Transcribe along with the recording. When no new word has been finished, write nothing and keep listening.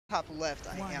Top left,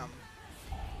 I am.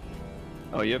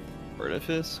 Oh, yep.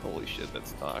 Artifice? Holy shit,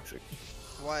 that's toxic.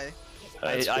 Why?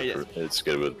 It's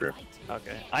good with brew.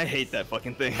 Okay. I hate that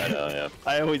fucking thing. I know, yeah.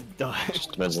 I always die.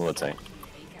 Just depends on the tank.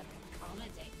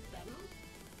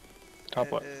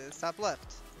 Top left. Top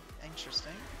left.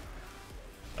 Interesting.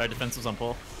 Alright, defensives on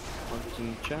pull.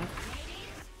 Function check.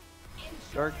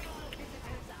 Dark.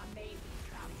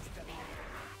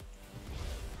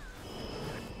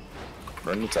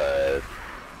 Burn the tide.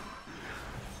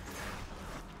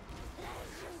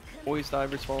 Boys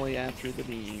divers volley after the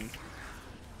beam.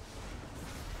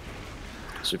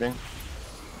 Sweeping.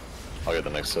 I'll get the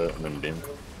next set and then beam.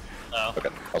 Oh. Okay,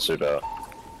 I'll sweep out.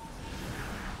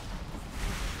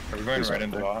 Are we going right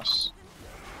into boss?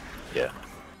 Yeah.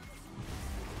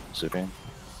 Sweeping.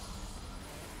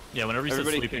 Yeah, whenever you said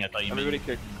Everybody sleeping, kick. I thought you Everybody meant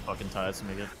kick. fucking ties to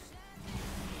make it.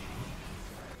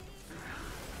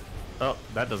 Oh,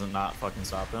 that doesn't not fucking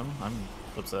stop him. I'm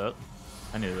upset.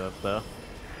 I knew that though.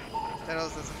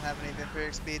 Titles doesn't have any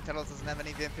vampiric speed. Titles doesn't have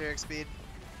any vampiric speed.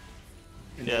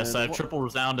 Yes, I have triple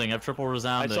resounding. I have triple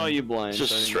resounding. I saw you blind.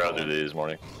 Just so I didn't shrouded know. it this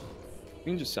morning. You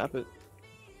can just sap it.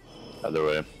 Either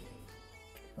way,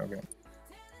 Okay.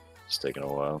 it's taking a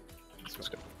while. Let's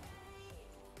go.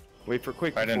 Wait for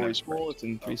quick I didn't before we expect- scroll. It's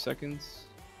in 3 seconds.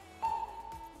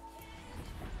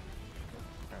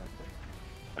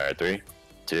 Alright, 3,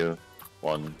 2,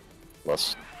 1,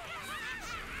 less.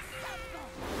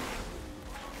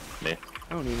 Me.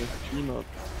 I don't need a beam up.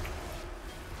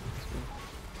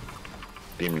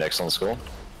 Beam next on skull.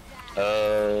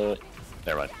 Never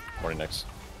mind. Morning next.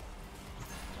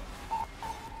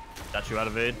 Got you out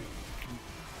of aid.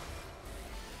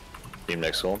 Beam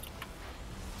next skull.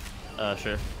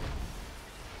 Sure.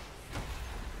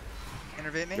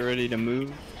 Innervate me. Get ready to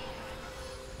move.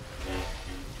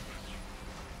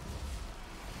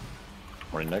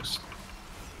 Morning next.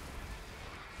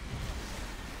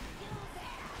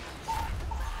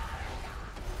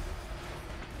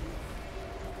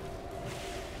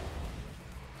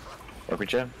 Work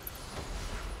jam.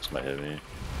 This might hit me.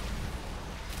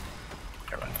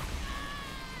 Never mind.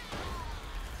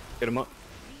 Get him up.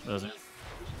 Does it?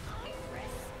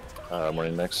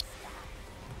 Morning next.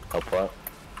 Help plot.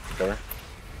 Cover.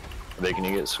 They can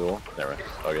you get school? Never mind.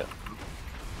 I'll get.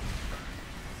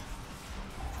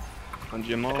 On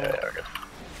Jamal. Yeah, okay.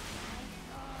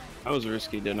 That was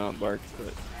risky, did not bark,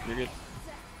 but you're good.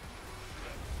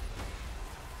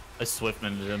 I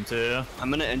swiftmaned him too.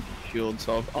 I'm gonna end shield,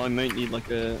 so I might need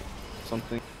like a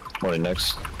something. Morning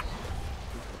next.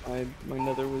 My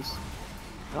nether was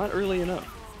not early enough.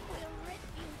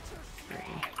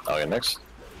 I'll get next.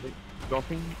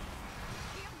 Dropping.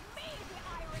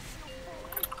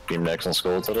 Beam next on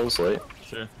skull titles. Late.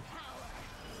 Sure.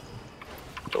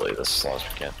 Delay this as long as we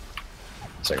can.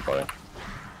 Second party.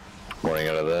 Morning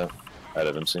out of that. Out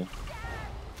of MC.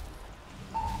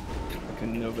 I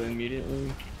can Nova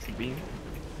immediately. It's a beam.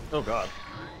 Oh god.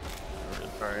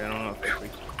 Sorry, I don't know if I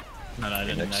No, I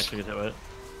didn't Phoenix. actually get to it.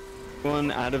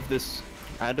 One out of this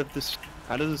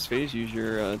phase, use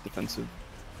your defensive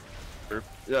or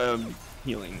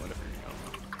healing, whatever.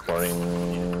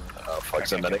 Morning.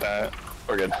 Flex and medic. That.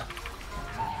 We're good.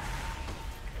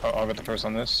 I'll get the first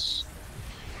on this.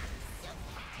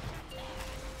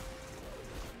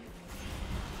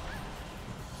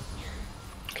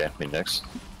 Okay, me next.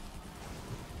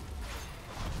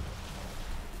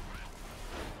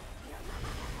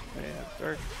 Yeah,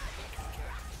 dark.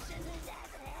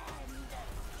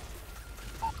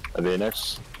 I'll be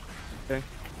next. Okay.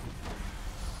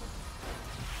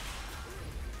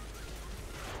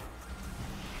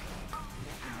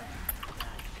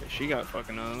 Okay, she got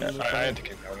fucking Yeah, I had to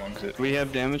kick that one because Do we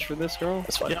have damage for this girl?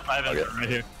 That's fine. Yep, I have I'll it get. right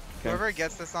here. Whoever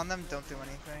gets this on them, don't do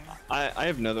anything. I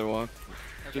have nether walk.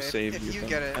 Okay, Just save if you. you from-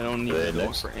 get it. I don't need They nether walk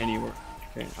next. for anywhere.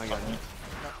 Okay, I got it.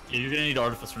 Yeah, you're gonna need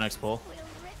artifice for next pull.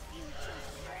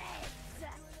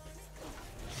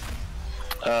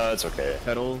 It's okay.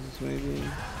 Petals, maybe.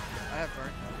 I have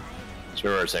burn. So we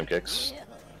were our same kicks.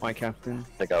 My captain.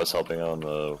 I think I was helping on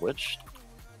the witch.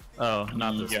 Oh,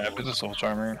 not this. yeah, if it's a soul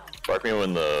charmer. Bark me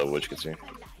when the witch gets here.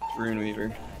 Rune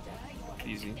Weaver.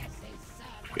 Easy.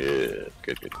 Good,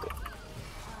 good, good, good.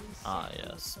 Ah,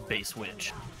 yes. Base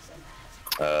witch.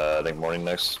 I think morning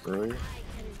next. Earlier.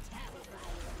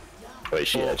 Wait,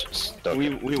 she edges. Don't We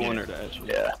get- want her to edge.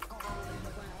 Yeah.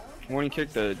 Morning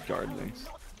kick the guard things.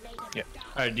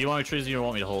 Alright, do you want me to choose you or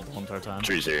want me to hold the whole entire time?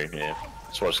 Trees here. Yeah.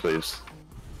 Swatch sleeves.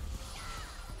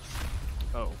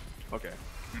 Oh, okay.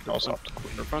 Also,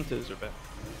 Her front is or back.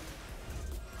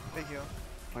 Big heal.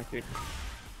 My kick.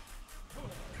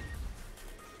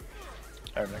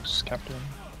 our next captain.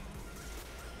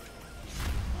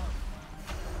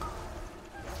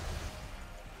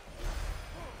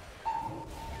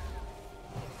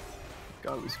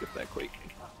 Probably skip that quake.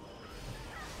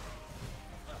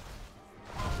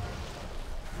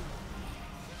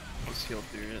 Let's heal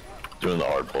through it. Doing the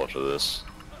hard pull after this.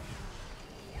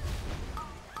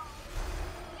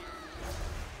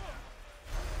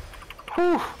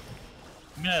 Whew.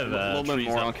 I'm gonna have A little bit trees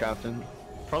more up. on Captain.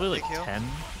 Probably like Big heal. 10.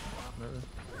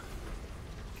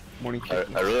 Morning I kick.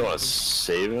 really want to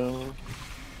save him.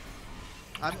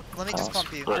 Let me just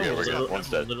pump you. We're I good, will we're good. literally-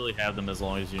 One's I will dead. literally have them as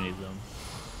long as you need them.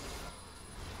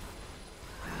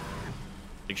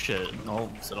 Like shit,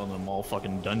 I'll sit on them all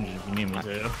fucking dungeon if you need me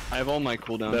to. I have all my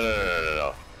cooldowns.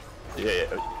 No. Yeah.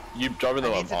 You dropping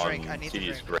them I on need to drink, I need to TD's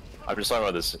drink. great. I'm just talking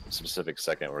about this specific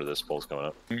second where this pull's coming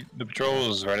up. The patrol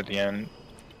is right at the end.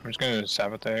 I'm just gonna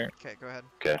stab it there. Okay, go ahead.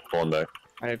 Okay, pulling back.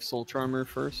 I have Soul Charmer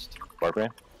first. Barkman?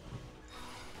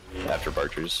 After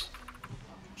Barkers.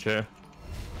 Sure.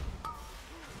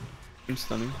 I'm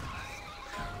stunning.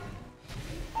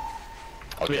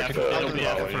 I'll It'll be check after, the- it'll be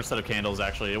after oh, the first set of candles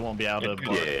actually, it won't be out of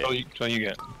Yeah. So you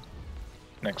get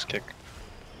next kick.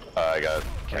 I got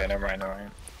Okay, never mind, never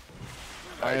mind.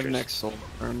 I have Barkers. next Soul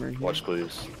Charmer. Here. Watch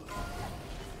please.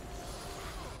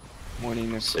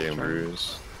 Morning next Soul Saving Charmer.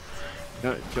 Brews.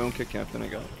 No, don't kick Captain, I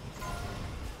got it.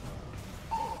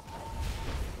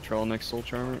 Troll next Soul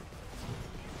Charmer.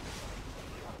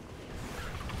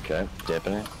 Okay,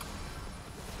 dampening.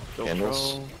 Go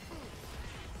Candles. Troll.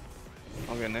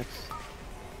 I'll go next.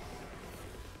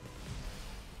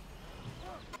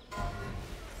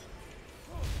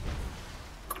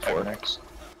 Four next.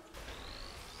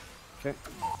 Okay.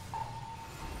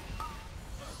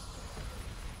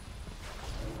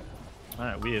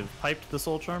 Alright, we have piped the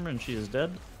soul charmer and she is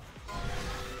dead.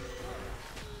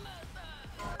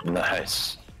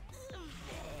 Nice.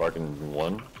 Barking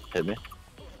one. Hit me.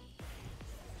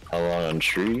 How long on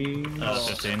tree?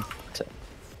 15.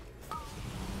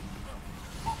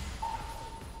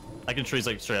 I can trees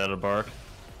like straight out of bark.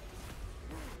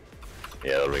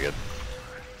 Yeah, that'll be good.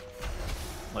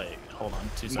 Like, hold on,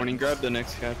 2 Morning, seconds. grab the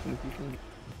next Captain if you can.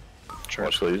 Sure.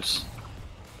 Watch leaves.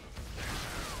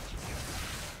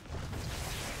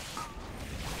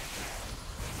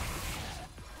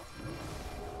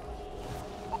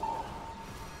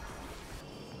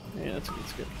 Yeah, that's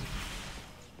good.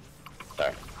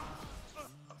 Alright.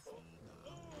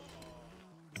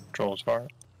 Patrol's far.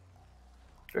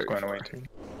 Very Going far. away too.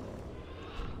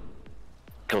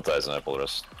 Kill ties and I pull the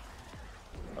rest.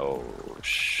 Oh,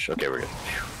 okay, we're good.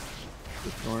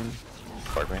 Good Thorn.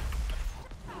 Bark me.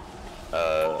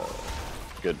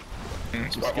 Good.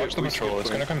 Watch the we patrol. skip It's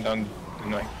gonna quick. come down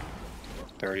in like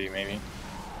 30 maybe.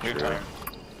 Good Sure. time.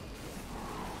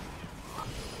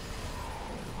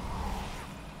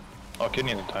 I'll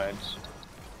kidney the tides.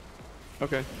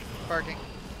 Okay. Barking.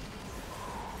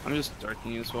 I'm just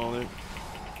darking as well.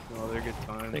 They're good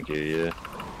time. Thank you, yeah.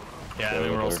 Yeah, and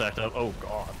then we're all stacked up. Oh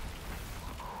god.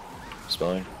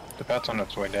 Spelling. The pat's on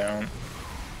its way down.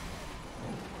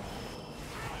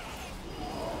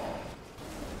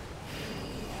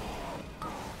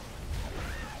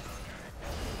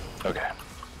 Okay.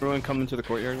 Everyone come into the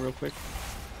courtyard real quick.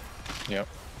 Yep.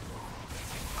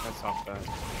 That's not bad.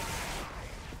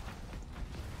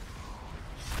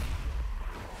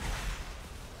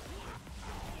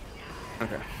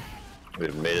 Okay.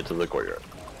 We've made it to the courtyard.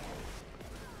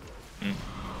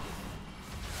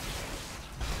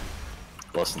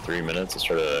 Less than 3 minutes. Let's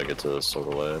try to get to the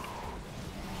Solar Lab.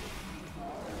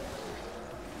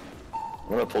 I'm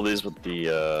gonna pull these with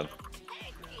the,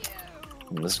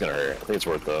 this is gonna hurt. I think it's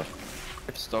worth though.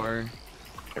 5-star.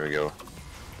 Here we go.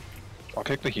 I'll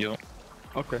kick the heel.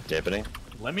 Okay. Dampening.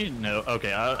 Let me know.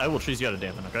 Okay, I will choose you out of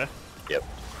dampen, okay? Yep.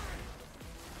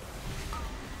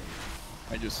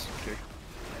 I just kicked.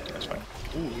 That's fine.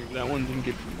 Ooh, that one didn't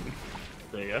get me.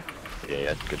 There you go.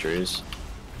 Yeah, good trees.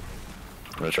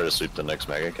 I'm gonna try to sweep the next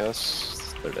Mega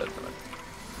Cast. They're dead.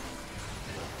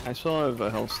 I still have a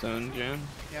Hellstone, Jan.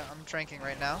 Yeah, I'm tranking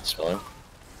right now. Spelling. Alright,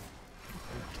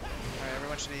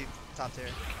 everyone should be top tier.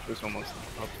 There's almost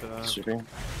up to that. Sweeping. There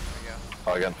we go.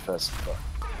 Oh, I got fast.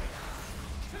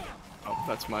 Oh,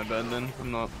 that's my bad then.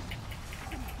 I'm not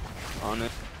on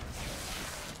it.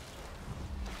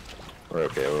 We're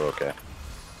okay, we're okay.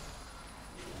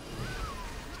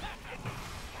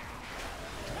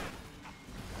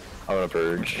 I'm gonna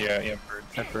purge. Yeah, bird.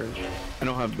 I purge. I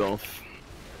don't have both.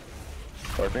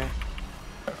 Bark me.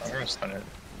 I'm gonna stun it.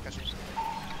 Gotcha.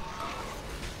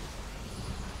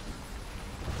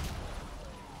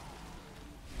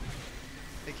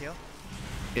 Big heal.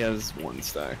 He has one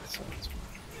stack, so it's fine.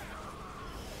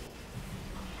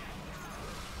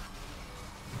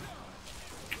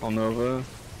 All Nova.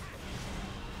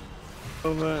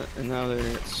 Nova, and now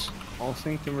there's All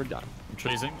synced and we're done. I'm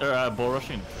chasing, bull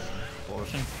rushing. Bull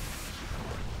rushing.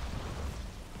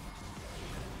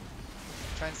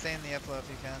 Try and stay in the airflow if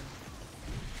you can.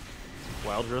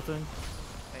 Wild growthing.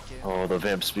 Thank you. Oh, the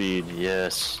vamp speed,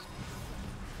 yes.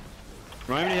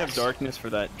 Remind me to have darkness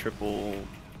for that triple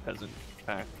peasant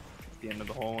pack at the end of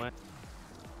the hallway.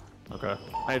 Okay.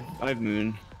 I have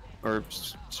moon or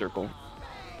circle.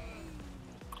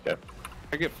 Okay.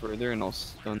 I get further and I'll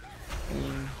stun.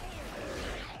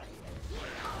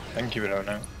 I can keep it out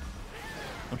now.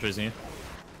 I'm chasing you.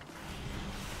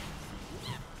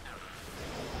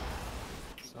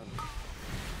 Stun.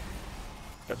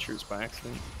 Got truce by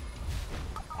accident.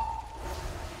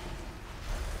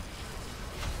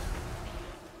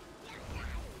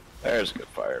 There's a good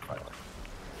fire, finally.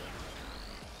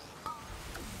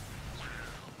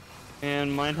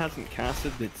 And mine hasn't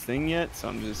casted its thing yet, so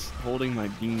I'm just holding my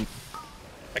beam.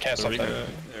 I can't stop There we that.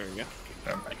 There we go.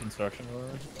 Never mind. Construction order.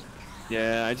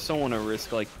 Yeah, I just don't want to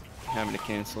risk like having to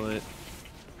cancel it.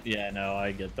 Yeah, no,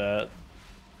 I get that.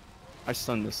 I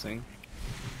stunned this thing.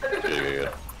 Good.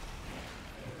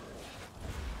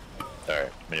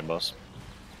 Alright, mini boss.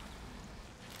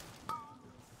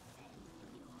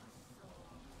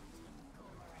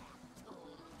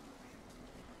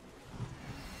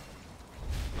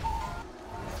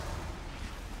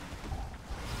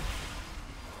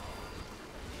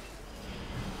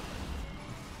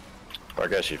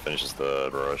 Park actually finishes the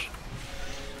barrage.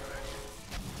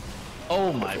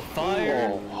 Oh my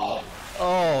fire!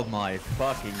 Oh my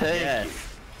fucking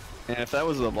yes! And if that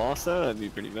was the boss though, that'd be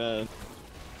pretty bad.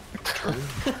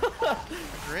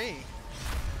 Agree.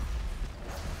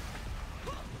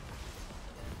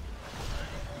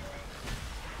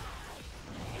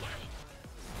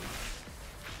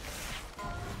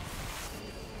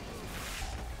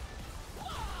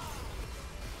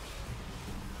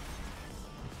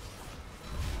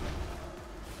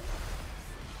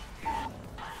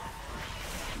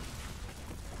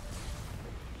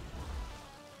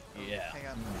 Yeah. Hang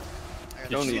on. I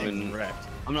got Don't you. even- wrecked.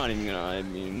 I'm not even gonna. I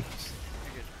mean, You're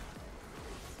good.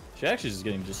 She actually is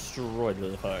getting destroyed by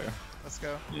the fire. Let's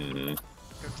go. Mm-hmm.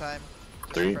 Good time.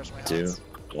 Just 3, refresh my 2, health.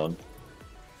 1.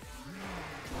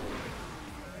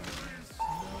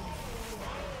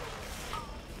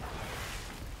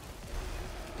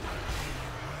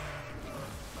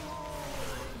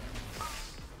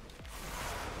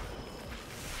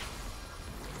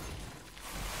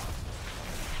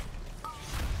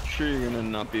 sure you're gonna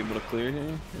not be able to clear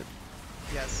here.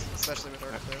 Yes, especially with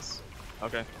Orifice.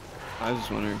 Okay. I was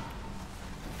just wondering.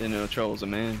 Didn't know Troll's a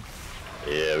man.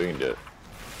 Yeah, we can do it.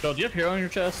 Joel, do you have hero on your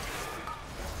chest?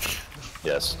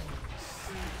 Yes.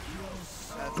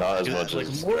 That's Not as good. much Like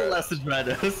as more or less than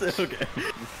Drados. Okay.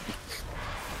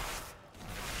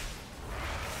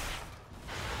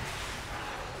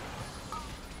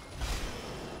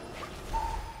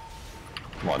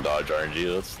 Come on, dodge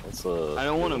RNG. Let's I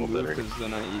don't want to do a move little better. because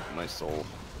then I eat my soul.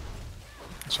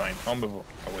 It's fine. I'll move away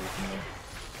from them.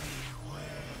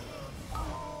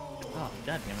 Oh,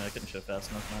 god damn it, I couldn't show fast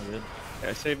enough, my good. Yeah,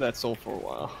 I saved that soul for a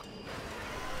while.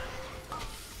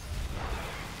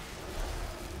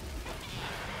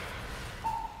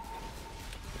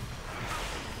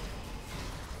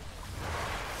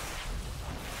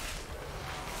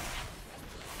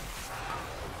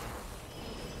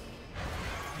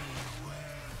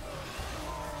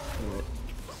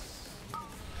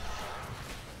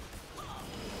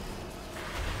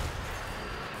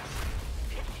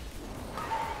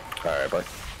 Alright, bye.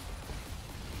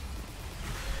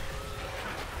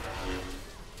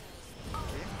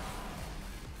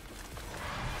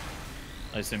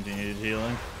 I assumed you needed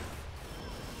healing.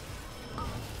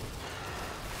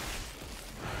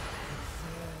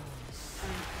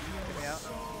 Get me out.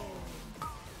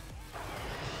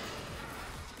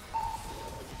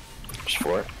 Push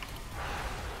for it.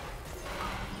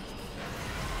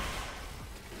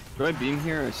 Do I beam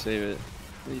here or save it?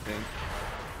 What do you think?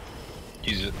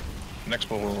 Use it. Next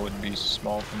bubble would be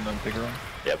small from the bigger one.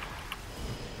 Yep.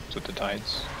 It's with the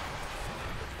tides.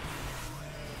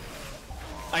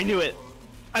 I knew it!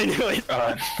 I knew it!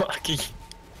 Lucky.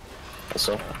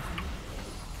 Also.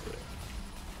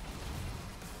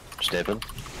 Snipping.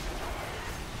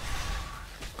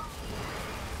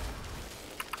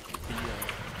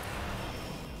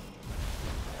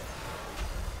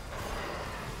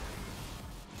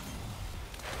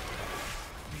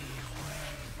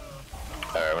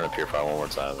 Alright, I'm gonna purify one more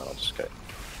time, then I'll just get.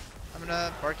 I'm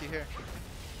gonna bark you here.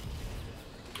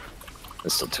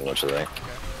 It's still too much, I think.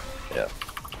 Okay. Yeah.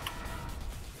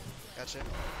 Gotcha.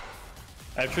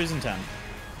 I have trees in 10.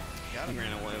 Got I him.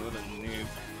 ran away with a noob.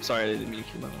 Sorry, I didn't mean to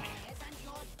kill him.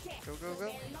 Go, go,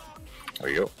 go. There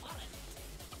you go.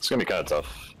 It's gonna be kind of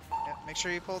tough. Yeah, make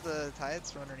sure you pull the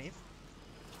tides from underneath.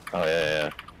 Oh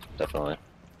yeah, definitely.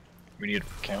 We need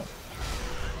a count.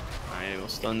 I will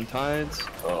stun tides.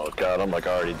 Oh god, I'm like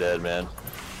already dead, man.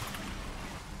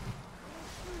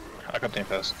 I got the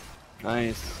infest.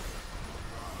 Nice.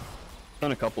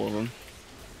 Done a couple of them.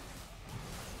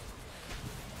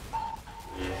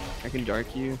 I can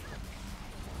dark you.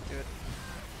 Do it.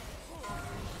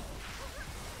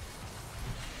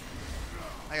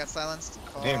 I got silenced.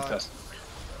 The infest.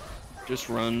 Just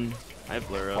run. I have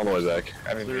blur All up. the way back.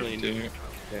 I mean, Literally do. new.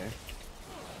 Okay.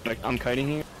 Like I'm kiting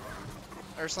here.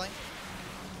 Ursling.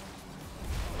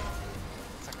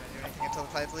 It's not gonna do anything until the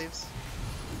tides leaves.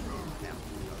 Damn, that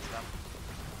was dumb.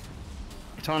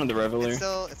 Taunted the Reveler. It's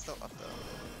still up though.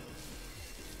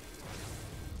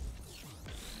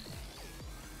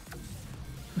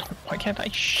 Why can't I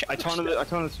shut? I taunted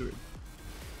the sword.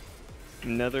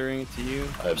 I'm nethering it to you.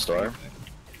 I have star.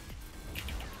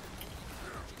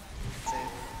 Save.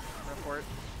 Report.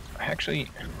 I actually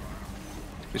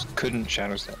just couldn't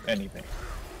shadow step anything.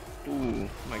 Ooh,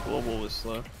 my global was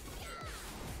slow.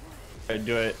 Alright,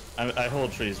 do it. I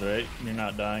hold trees, right? You're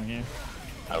not dying here.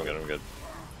 I'm good. I'm good.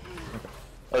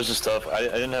 That was just tough. I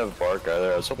didn't have bark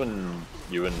either. I was hoping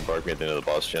you wouldn't bark me at the end of the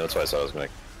boss chain. That's why I thought I was gonna.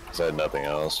 Cause I had nothing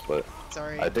else, but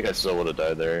Sorry. I think I still would have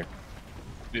died there.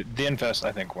 The infest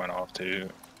I think went off too.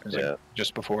 It was Yeah. like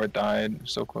just before it died,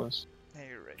 so close. Hey,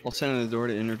 you're ready. I'll send in the door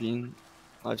to intervene.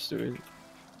 Live steward.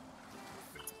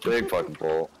 Big fucking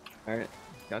pull. Alright,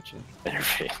 gotcha.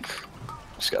 Intervene.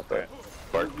 Just got that.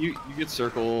 Bark. You get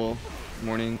circle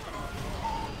morning.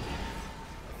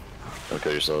 Don't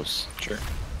kill yourselves. Sure.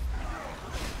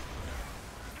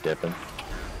 Dipping.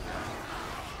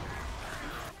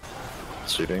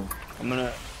 Sweeping. I'm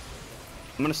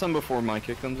gonna stun before my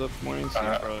kick comes up morning, so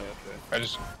you're Uh, probably okay. I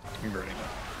just converting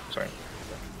it. Sorry.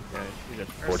 Yeah, you got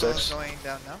Vortex? Ursula's going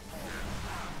down now.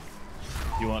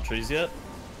 You want trees yet?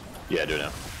 Yeah, I do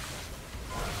now.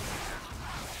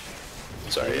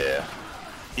 Sorry, yeah.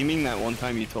 Teeming that one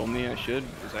time you told me I should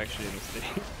was actually a mistake.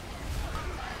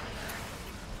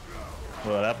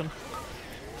 What happened?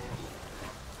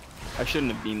 I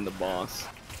shouldn't have beamed the boss.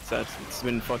 It's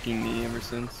been fucking me ever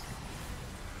since.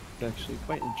 It's actually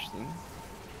quite interesting.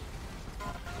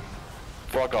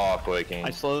 Fuck off, Quaking. I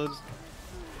slowed.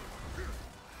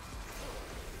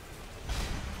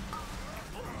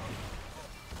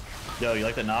 Yo, you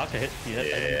like the knock? I hit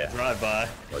Yeah. drive by.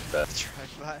 Like that.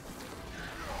 Drive by.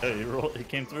 Hey, he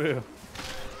came through.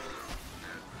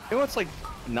 You know what's like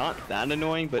not that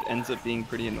annoying, but ends up being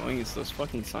pretty annoying is those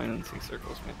fucking silencing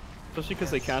circles, man. Especially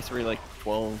because they cast every like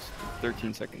 12,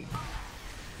 13 seconds.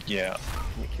 Yeah.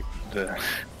 The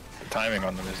timing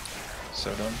on them is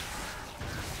so dumb.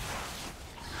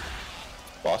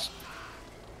 Boss?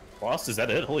 Lost? Is that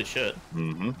it? Holy shit.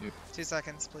 Mm-hmm. 2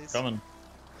 seconds, please. Coming.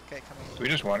 Okay, coming. Do we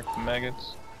just want the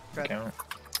maggots? Fred. Count.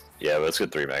 Yeah, but let's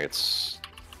get 3 maggots.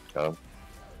 Got 'em.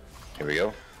 Here we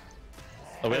go.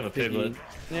 Oh, we have a piglet.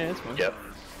 Yeah, it's fine. Yep.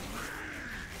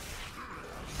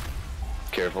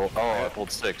 Careful. Oh, I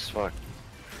pulled 6. Fuck.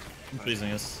 I'm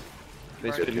freezing us. They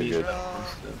Right. should Good, be good.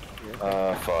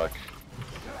 Fuck.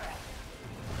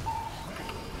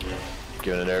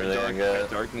 Giving it everything I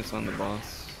got. Darkness on the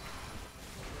boss.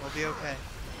 We'll be okay.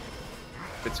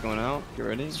 It's going out. Get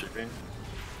ready. Sweeping.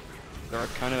 They're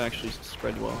kind of actually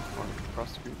spread well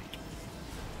across the group.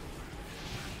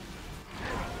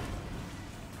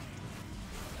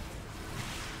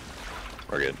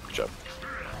 We're good. Good job.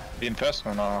 The infest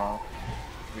went off.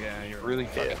 Yeah, you're Really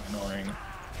fucking annoying.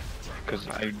 Because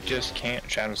I just can't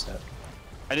shadow step.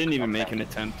 I didn't even make an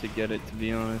attempt to get it, to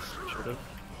be honest. Should have.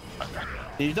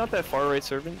 Can you drop that far right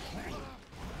servant?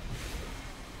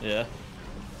 Yeah.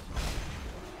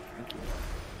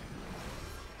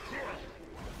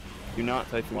 Do not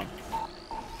type 1.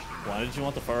 Why did you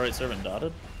want the far right servant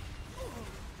dotted?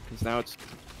 Because now it's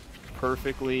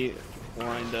perfectly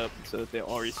lined up so that they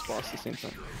all respawn at the same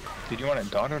time. Did you want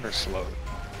it dotted or slowed?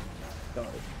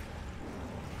 Dotted.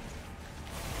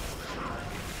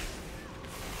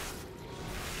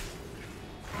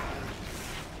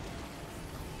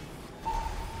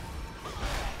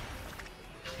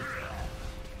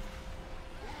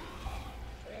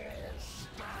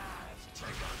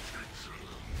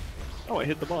 Oh, I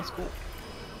hit the boss. Cool.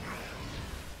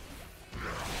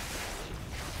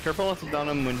 Careful not to down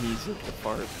him when he's at the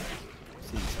far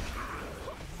seas.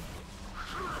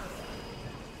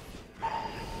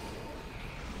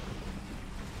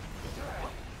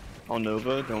 Oh,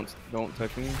 Nova, don't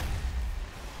type me.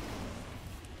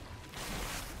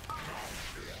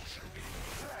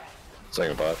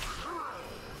 Second pot.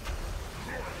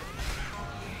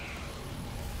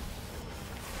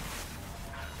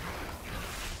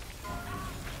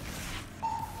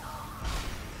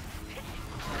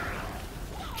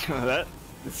 That's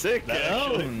sick. That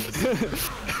actually. owns.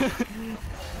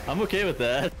 I'm okay with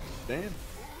that. Damn.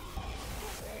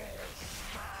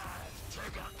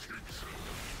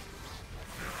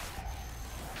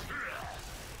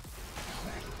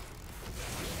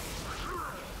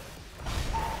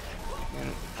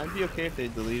 Man, I'd be okay if they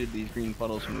deleted these green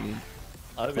puddles from the game.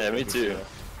 Yeah, me too.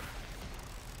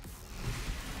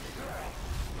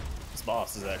 This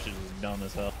boss is actually just dumb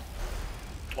as hell.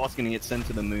 Boss gonna get sent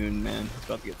to the moon, man. He's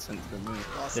about to get sent to the moon.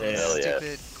 Awesome. Yeah, hell yeah.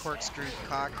 Stupid corkscrew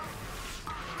cock.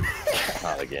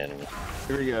 Not again.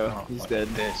 Here we go. Oh, He's fuck dead.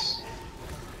 This.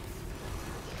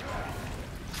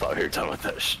 Thought we were done with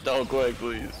that. Don't quit,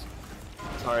 please.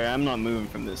 Sorry, I'm not moving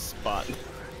from this spot.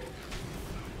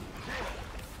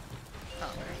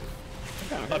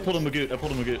 Oh, I pulled a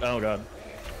Magoot. Oh god.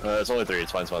 It's only 3.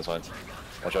 It's fine. Watch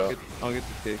out. I'll get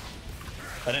the kick.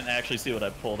 I didn't actually see what I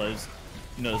pulled. I just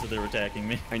noticed that they were attacking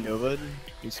me. I know, bud.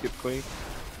 You skip Quake.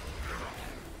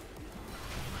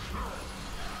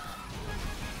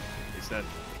 He said.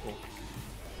 Cool.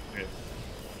 Okay.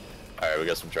 Alright, we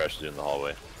got some trash to do in the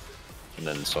hallway. And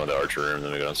then some of the archer room,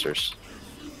 then we go downstairs.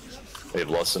 We have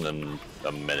less than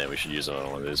a minute. We should use them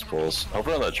on one of these pools. Hope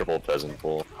we're on that triple peasant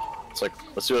pool. It's like,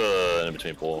 let's do an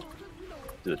in-between pool.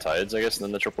 Do the tides, I guess, and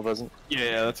then the triple peasant.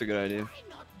 Yeah, that's a good idea.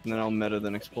 And then I'll meta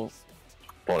the next pull.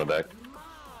 Pulling it back.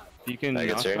 If you can I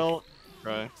get knock here. out,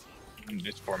 try.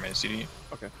 It's 4 minutes CD.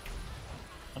 Okay.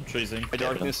 I'm treasing. I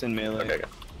darkness and melee. Okay.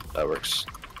 That works.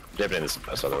 Dampening is the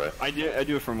best other way. I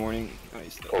do it for morning.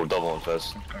 Nice. Oh, double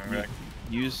infest. Coming back.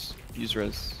 Use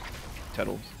res.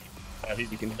 Tettles.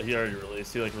 He already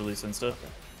released. He like released insta.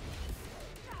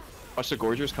 Watch the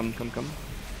gorgers. Come.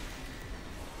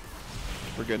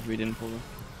 We're good. We didn't pull them.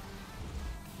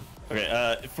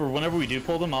 Okay. For whenever we do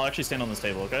pull them, I'll actually stand on this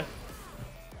table. Okay.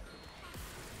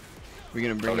 We're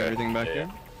gonna bring Okay. everything back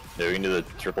here. Yeah, we can do the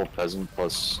triple peasant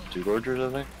plus 2 gorgers, I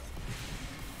think.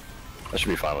 That should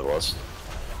be fine with us.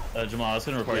 Jamal, I was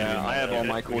gonna require you. Yeah, to I have all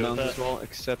my we good with cooldowns that? as well,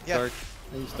 except Yep. dark.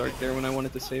 I used dark there when I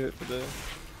wanted to save it for the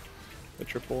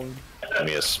triple. Give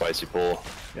me a spicy pull.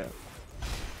 Yeah.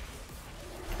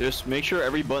 Just make sure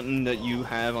every button that you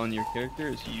have on your character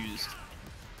is used.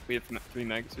 We have 3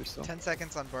 mags or so. 10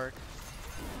 seconds on bark.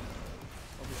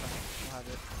 We'll be fine. We'll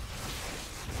have it.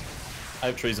 I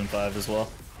have trees in 5 as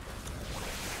well.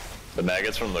 The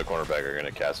maggots from the corner pack are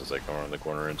gonna cast as they come around the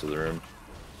corner into the room.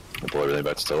 And pull everything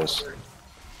back to tails.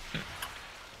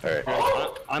 Alright.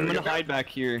 I'm gonna hide back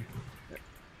here.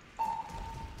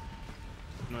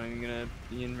 I'm not even gonna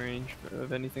be in range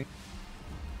of anything.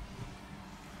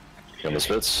 Got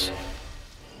misfits.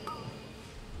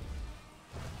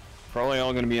 Probably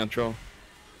all gonna be on troll.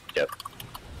 Yep.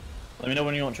 Let me know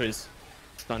when you want trees.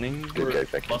 Stunning. Good kick,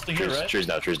 thank you. Busting here, right? Trees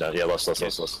down. Yeah, less.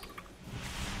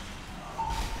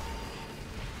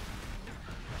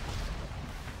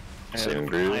 Same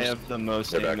grooves. I have the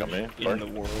most They're back on damage me. in Mark. the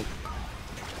world.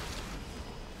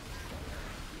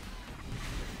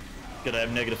 Good, I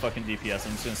have negative fucking DPS.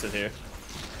 I'm just gonna sit here.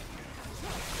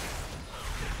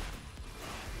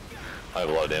 I have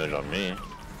a lot of damage on me.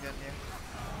 Getting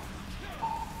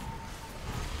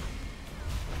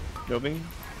you. Jobing.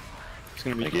 It's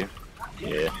gonna be Thank you.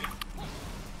 Yeah.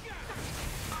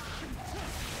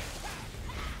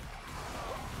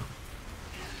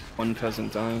 one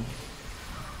peasant dying.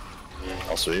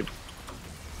 I'll sweep.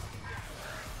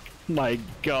 My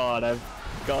god, I've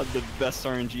got the best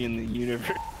RNG in the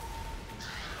universe.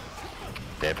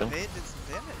 Dampen. They did some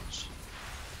damage.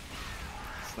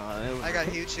 It's not. It was I got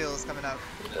huge heals coming up.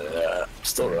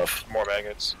 Still rough. More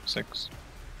maggots. 6.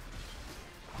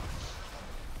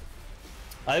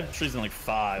 I have trees in like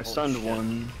 5. I Holy stunned shit.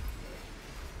 1.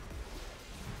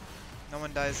 No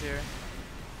one dies here.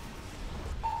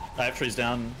 I have trees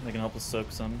down. They can help us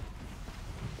soak some.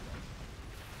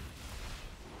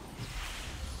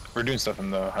 We're doing stuff in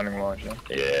the hunting lodge, yeah?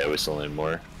 Yeah, we still need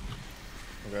more.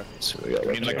 Okay. So we got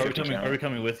We need, left like, here. Are we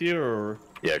coming with you or?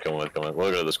 Yeah, come with. We'll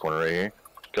go to this corner right here.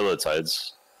 Kill the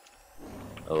tides.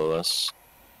 LOS.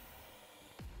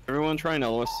 Everyone try and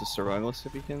LOS to survivalist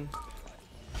if you can.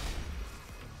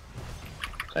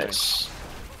 Nice.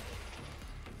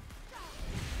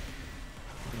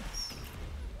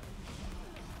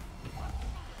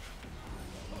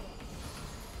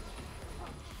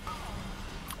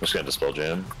 I'm just gonna dispel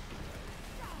jam.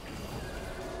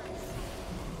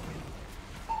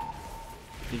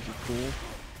 These are cool.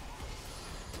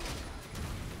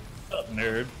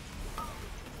 Nerd.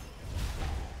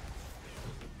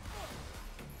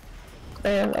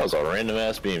 Man, that was a random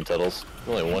ass beam, Tuttles.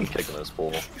 Only 1 kick in this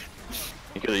pool.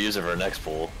 You could have used it for next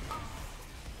pool.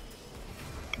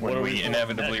 When are we we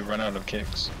inevitably run out of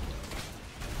kicks.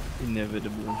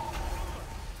 Inevitably.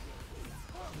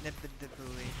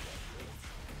 Inevitably.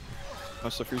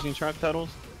 What's the freezing trap petals?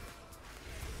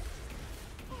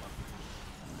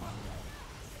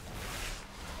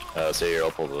 Say here,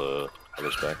 I'll pull the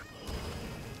others back.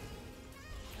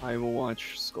 I will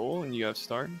watch Skull and you have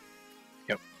Star.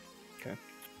 Yep. Okay.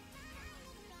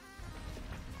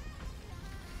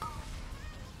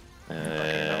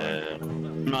 And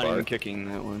I'm not even kicking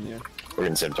that one, yeah. we're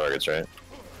getting same targets, right?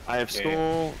 I have Yeah,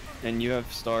 Skull and you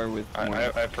have Star with I more.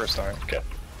 have first star. Okay.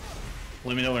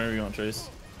 Let me know whenever you want, Trace.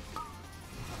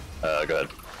 Go ahead.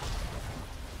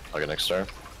 I'll get next star.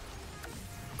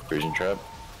 Freezing trap.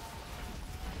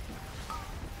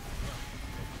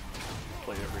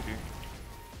 Play over here.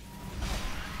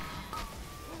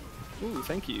 Ooh,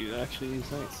 thank you. That actually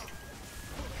is nice.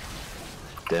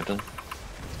 Dampen.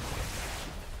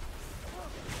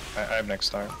 I have next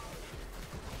star.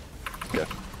 Okay.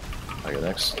 I get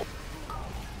next.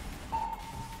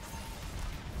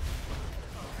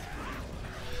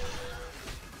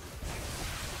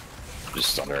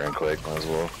 Just thunder and quake, might as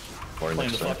well. Or Playing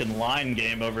next the turn. fucking line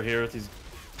game over here with these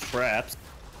traps.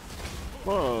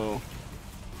 Whoa.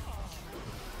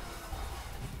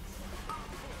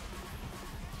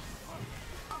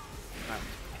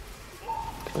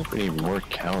 I think we need more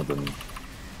count than.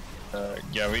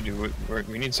 Yeah, we do.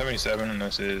 We need 77, and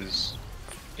this is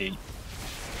 8. And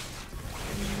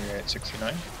you're at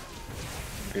 69.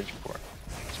 54. So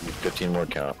we need 15 more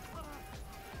count.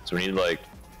 So we need like.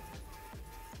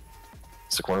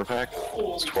 It's a corner pack?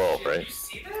 It's 12, right?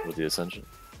 With the Ascension.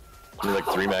 We need like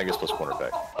 3 Magus plus corner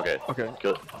pack. Okay. Okay.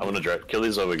 Kill, I'm gonna drive. Kill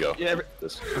these while we go. Yeah,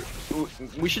 This.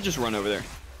 we should just run over there.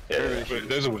 Yeah. Wait,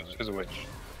 there's a witch. There's a witch.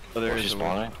 Oh, there Where's is she a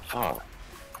one. spawning? Fuck.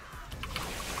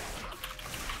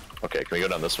 Okay, can we go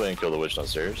down this way and kill the witch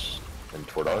downstairs? And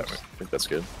toward us? I think that's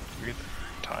good. Do we get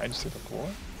tides through the floor?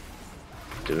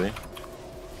 Did we?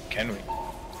 Can we?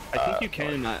 I think you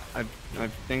can. I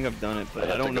think I've done it, but I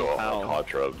have don't to go know up how. like hot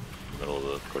tub, middle of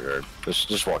the courtyard.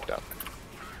 Just walk down.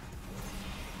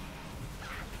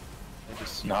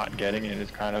 Not getting it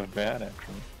is kind of bad,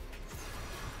 actually.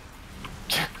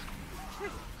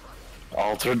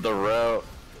 Altered the route.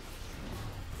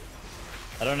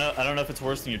 I don't know if it's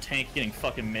worse than your tank getting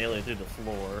fucking melee through the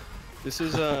floor. This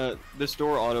is this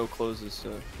door auto closes,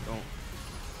 so don't.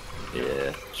 Yeah,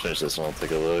 let's finish this one. I'll take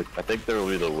a look. I think there will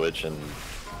be the witch and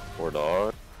 4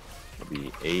 dogs. It'll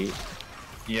be 8.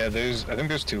 Yeah, I think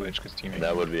there's 2 witch because teaming.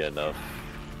 That would be enough.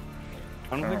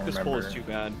 I don't I think don't this pull is remember.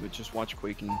 too bad, but just watch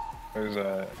Quaking. There's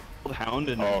a. Pull the Hound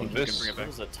and Oh, I think this- you can bring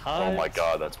There's it a tide. Oh my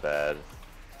god, that's bad.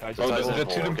 back. Oh, That's the a two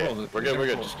pull, didn't okay. pull, the We're two good, we're didn't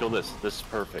good. pull. Just kill this. This is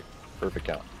perfect. Perfect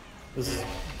count. This is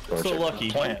Go so check.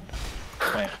 lucky. Plant.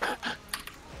 Plant.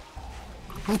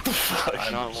 What the fuck? I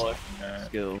not luck Uh,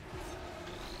 skill.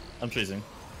 I'm choosing.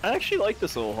 I actually like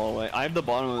this little hallway. I have the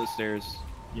bottom of the stairs.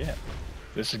 yeah.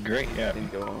 This is great, yeah.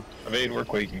 Didn't go off. Evade, we're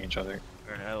quaking each other.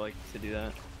 I like to do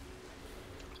that.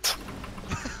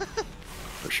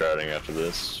 We're shouting after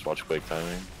this. Watch quake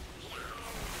timing.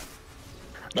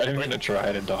 Not even gonna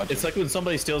try to dodge It's it. like when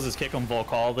somebody steals his kick on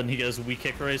Volcall, then he goes, "We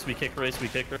kick race, we kick race, we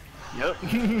kick race." Yep.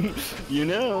 You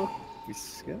know. We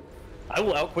skip. I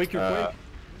will outquake your quake.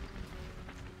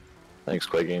 Thanks,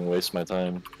 quaking. Waste my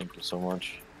time. Thank you so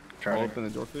much. I'll Trying to... open the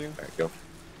door for you. Alright, go.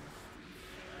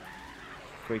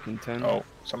 Quaking 10. Oh,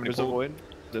 somebody There's a pulled. void.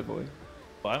 There's a void.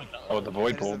 Wow. Oh, the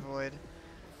void There's the pulled. void.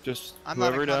 Just I'm not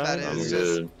whoever in combat. dies. I'm It's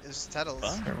good. just Tettles.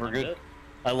 Fine, We're I'm good. dead.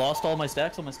 I lost all my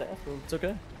stacks on my staff, so it's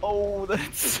okay. Oh,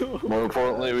 that's so. More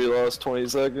importantly, we lost 20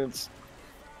 seconds.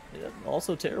 Yeah,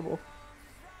 also terrible.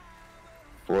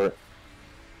 What?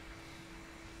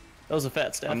 That was a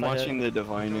fat staff. I'm I had. watching the Go,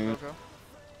 diviner. go, go.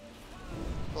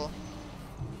 Cool.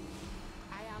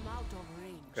 I am out of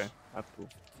range. Okay, that's cool.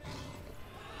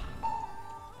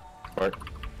 What?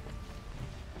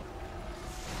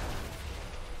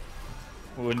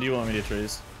 When do you want me to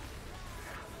trace?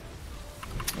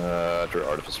 After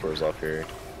Artifice wears off here.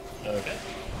 Okay.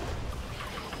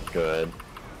 Go ahead.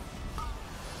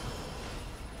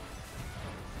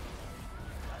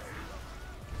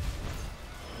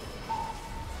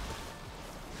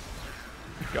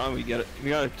 God, we got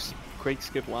a quake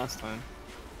skip last time.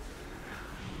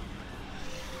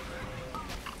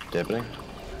 Dampening.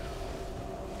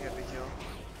 You got big heal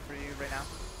for you right now.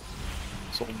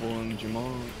 Soul Bull and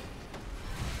Jamal.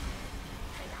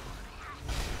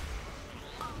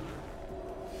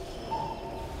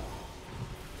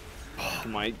 Oh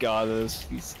my god,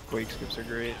 these quake skips are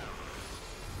great.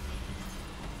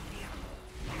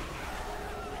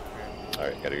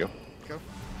 Alright, gotta go. Go.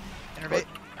 Innervate.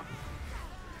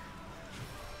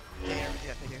 Yeah,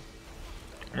 thank you.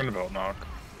 I'm gonna vote knock.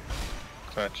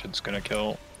 That shit's gonna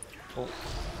kill.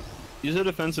 Use a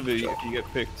defensive if you get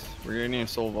picked. We're getting a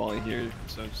soul volley here,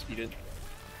 so just eat it.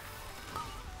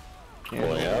 Can't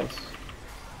Pulling out.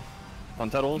 On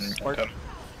Tuttles, Spark. Okay.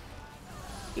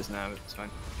 Doesn't have it, it's fine.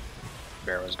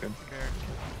 Bear was good. Okay.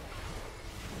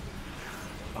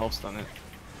 I'll stun it.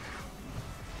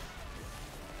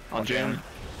 On Jam.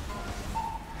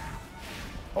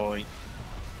 Holy.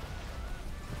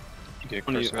 You get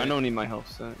Chris, I don't need my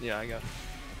health, so yeah, I got it.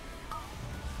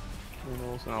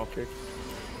 Rolls and I'll kick.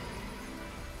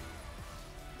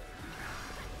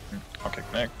 I'll kick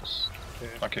next.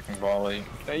 Okay. I'm kicking volley.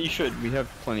 You should, we have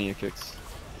plenty of kicks.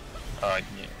 Yeah.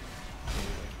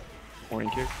 Morning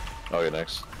kick. I'll get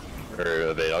next. Or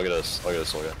evade. I'll get a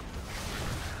soul guy.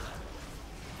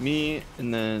 Me,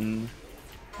 and then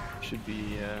should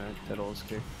be Tettle's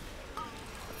kick.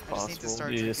 I just need to Possible.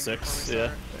 start Yeah, drinking 6, before we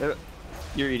yeah. start.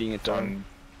 You're eating it done.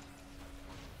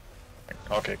 Done.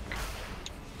 I'll kick.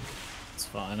 It's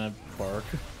fine, I bark.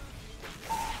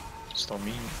 Still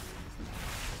me.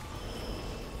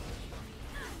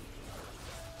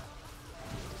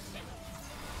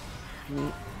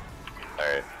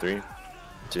 Alright, 3,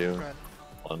 2, Go ahead.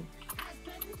 1.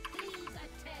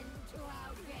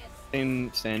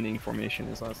 Same standing formation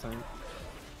as last time.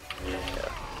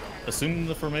 Assume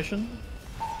the formation?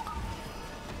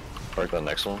 Mark the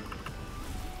next one.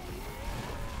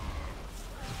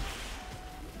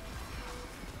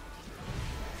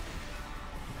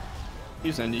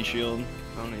 Use ND shield.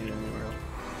 I don't need it anywhere else.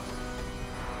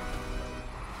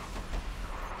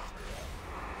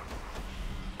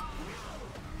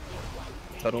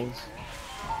 Tuttles.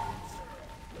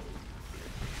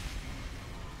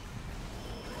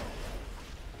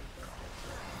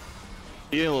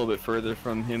 Get a little bit further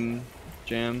from him,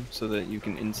 Jam, so that you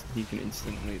can he can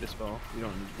instantly dispel. You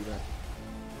don't need to do that.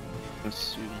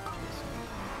 That's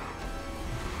shooty.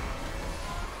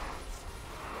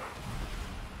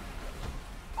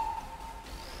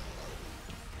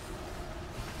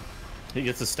 He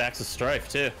gets the stacks of strife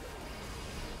too.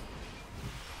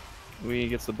 We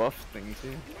gets the buff thing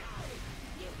too.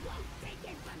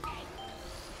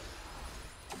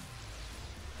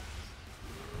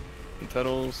 And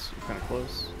Tuttles, you're kind of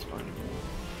close. It's fine.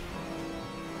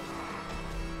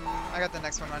 I got the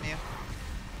next one on you.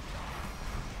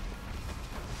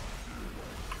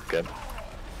 Good.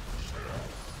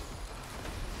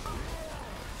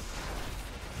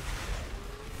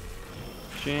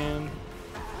 Jam.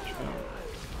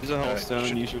 Use a health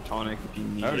stone, use your tonic if you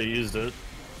need I already it. used it.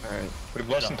 Alright. We have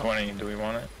less than 20. Do we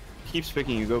want it? Keeps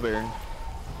picking you, go bear.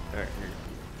 Alright,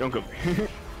 don't go bear.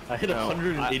 I hit No,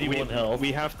 181 health.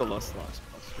 We have the less plus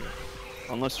here.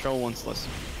 Unless Troll wants less.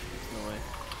 There's no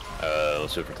way.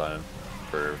 Let's do it for time.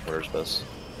 For whatever's best.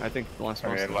 I think the last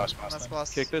boss. Okay, though. last boss. Last then.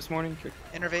 boss. Kick this morning? Kick.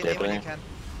 Innervate Yeah, me when you please. can.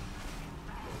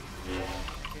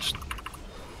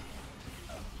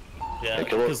 Yeah, Yeah,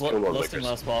 kill because kill Lord lusting Waycrest.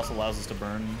 last boss allows us to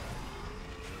burn.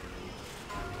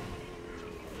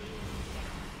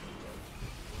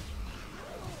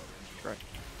 Correct.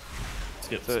 Let's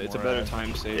get It's a some better more,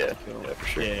 time save Yeah, to kill. yeah, for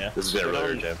sure. Yeah, yeah. This is gonna Get really on-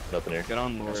 hurt, Jam. Nothing here. Get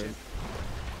on Lord.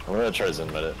 I'm gonna try to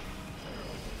Zen med it.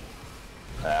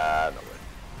 Ah, no way.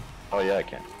 Oh yeah, I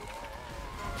can.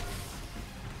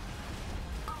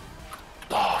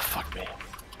 Oh, fuck me.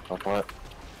 Fuck what?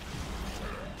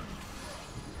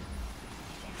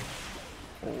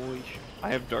 Holy shit. I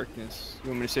have darkness. You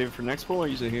want me to save it for next pull or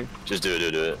use it here? Just do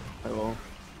it, do it. I will.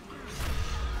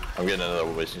 I'm getting another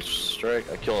wasting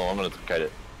strike. I kill him, I'm gonna kite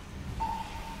it.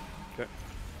 Okay.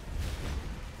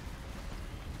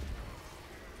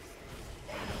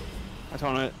 I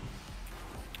taunt it.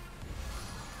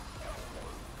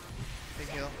 Big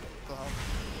heal. Full health.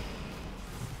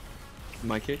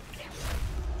 My kick.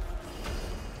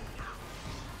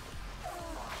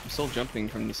 I'm still jumping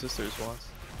from the sisters walls.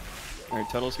 Alright,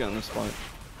 Tuttle's got in the spot.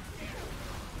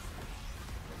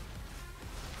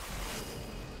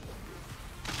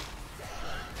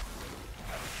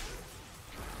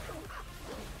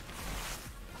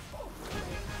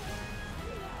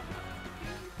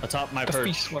 Atop my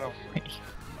perch.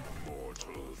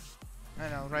 I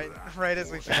know, right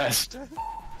as we finished.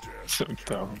 So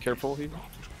dumb. Careful here.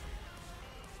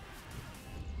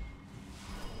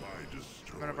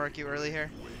 I'm gonna bark you early here,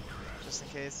 just in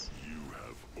case.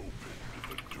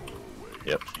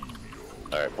 Yep.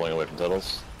 Alright, pulling away from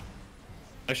Tuttles.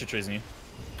 I should trace you.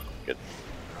 Good.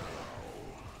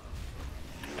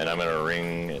 And I'm gonna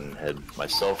ring and head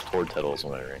myself toward Tuttles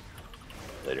when I ring.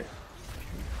 Later.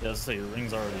 Yeah, let's say your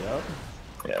ring's already up.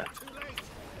 Yeah.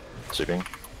 Sweeping.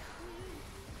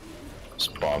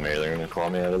 Spawn me, they're gonna claw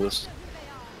me out of this.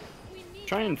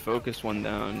 Try and focus one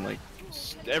down, like,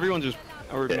 everyone just,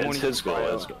 or Yeah, one it's his goal,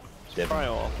 pry his off. goal. Just Yeah. pry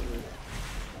off of it.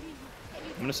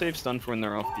 I'm gonna save stun for when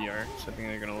they're off DR, so I think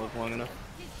they're gonna live long enough.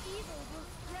 His evil will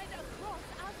spread across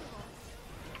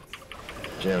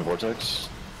Azeroth. Jam Vortex.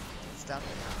 It's down.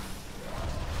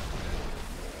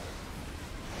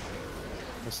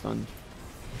 The stun.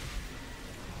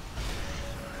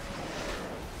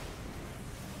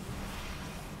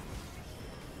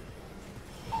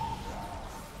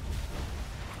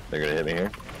 They're gonna hit me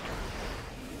here.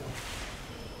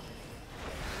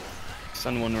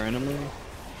 Stun one randomly.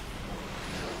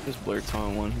 Just blur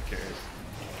taunt one, who cares?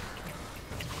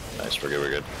 Nice, we're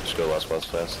good. Just go last boss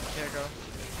fast. Yeah, go.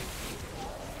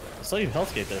 I saw you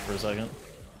healthgate there for a second.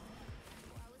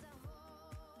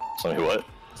 So what?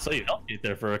 I saw you healthgate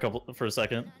there for a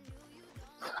second.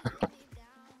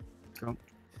 Go.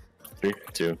 3,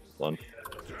 2, 1.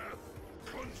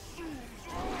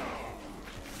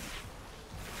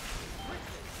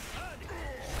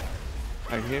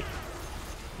 Right here.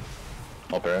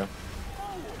 I'll para.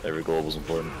 Every goal was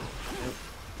important.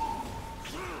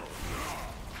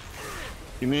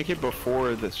 Communicate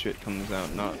before this shit comes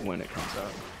out, not when it comes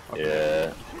out. Okay.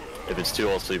 Yeah. If it's 2,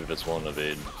 I'll sleep. If it's 1,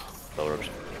 evade. Spell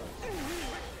eruption.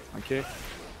 Okay.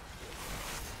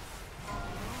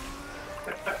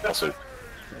 I'll sleep.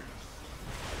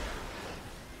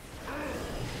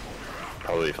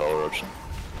 Probably fell eruption.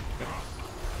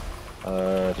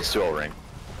 If it's 2, I'll ring.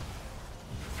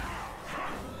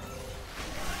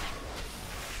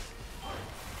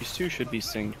 These two should be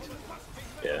synced.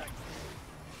 Yeah.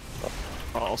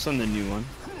 I'll send the new one.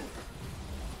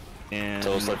 And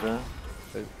Tell us like that.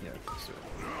 yeah, let's do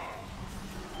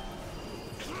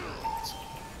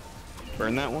it.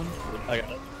 Burn that one. I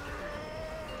got it.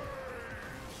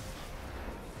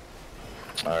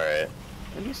 Alright.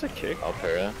 And just a kick. I'll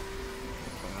para.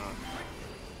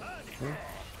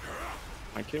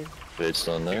 My kick. Evade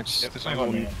stun next. This one's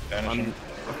on me. Vanishing.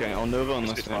 Okay, I'll Nova on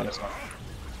this It's fine, one. it's fine.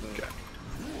 Okay.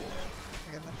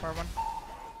 Again, that far one.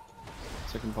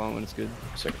 Second pawn when it's good.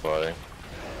 Second body.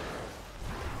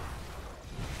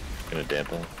 Gonna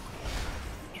dampen.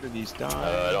 Sure these die.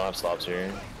 I don't have stops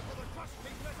here.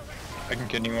 I can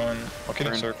kidney one. I'll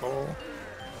kidney Burn. circle.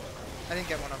 I didn't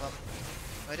get one of them.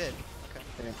 I did.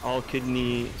 Okay. Okay, all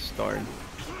kidney starred.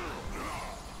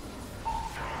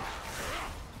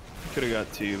 Could have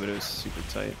got 2, but it was super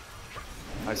tight.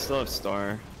 I still have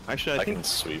star. Actually, I I think. can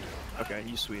sweep. Okay,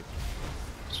 you sweep.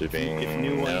 Sweeping If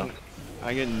new one, now.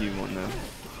 I get a new one though.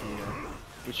 If you,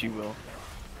 which you will.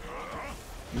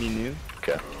 Me new.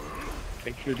 Okay.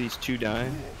 Make sure these 2 die.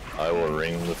 I will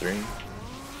ring the 3.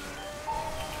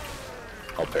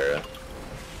 I'll para.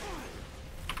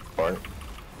 Bart.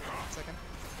 Second.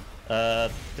 I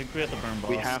think we have to burn boss.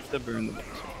 We have to burn the boss.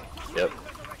 Yep.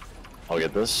 I'll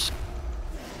get this.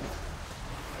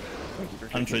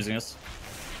 I'm choosing us.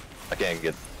 I can't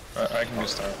get. I can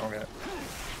just start. I'll get it.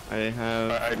 I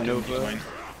have I didn't use Nova. mine.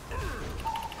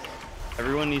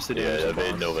 Everyone needs to do Yeah, this.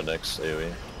 evade Nova next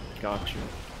AoE. Gotcha.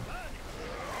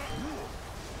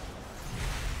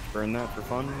 Burn that for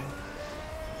fun.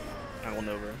 I will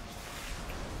Nova.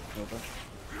 Nova.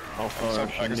 Alpha.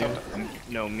 I can stop.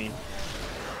 No, me.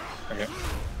 Okay.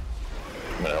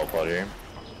 I'm gonna help out here.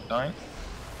 Dying.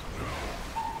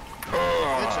 Good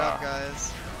job,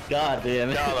 guys. God damn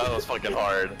it. God, that was fucking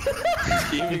hard.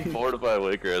 Teeming Fortified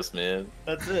Waycrest, man.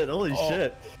 That's it. Holy Oh.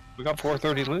 shit. We got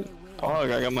 430 loot. Oh, I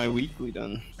got my weekly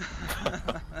done.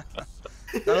 That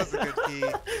was a good key.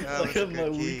 That Look was a at my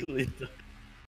good key. weekly.